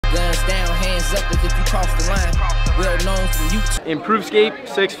up as if you crossed the line. Well known from YouTube. Improved skate,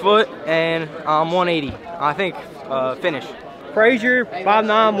 6 foot, and 180. I think finish. FRAGER,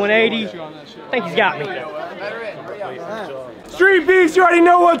 5'9", 180. I think he's got me. Streetbeefs, you already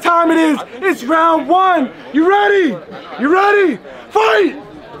know what time it is. It's round 1. You ready? You ready? Fight!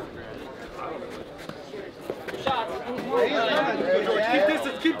 Keep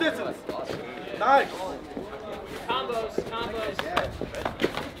distance, keep distance. Nice. Combos.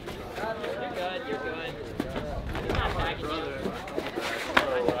 You're good. He's not attacking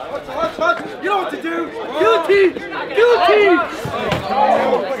you. You know what to do. Guillotine! Guillotine!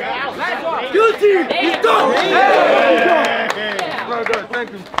 Guillotine! He's done! Thank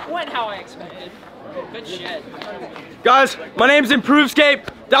you. Went how I expected. Good shit. Guys, my name's Improved Skate.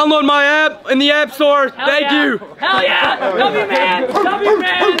 Download my app in the App Store. Thank you. Hell yeah! W man! W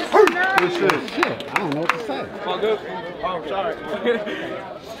man! Shit, I don't know what to say. All good. Oh, sorry.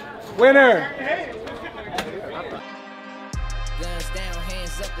 Winner! Guns down,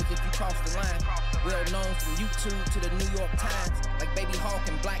 hands up as if you crossed the line. Well known from YouTube to the New York Times. Like Baby Hawk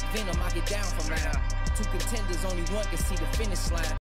and Black Venom, I get down from now. 2 contenders, only one can see the finish line.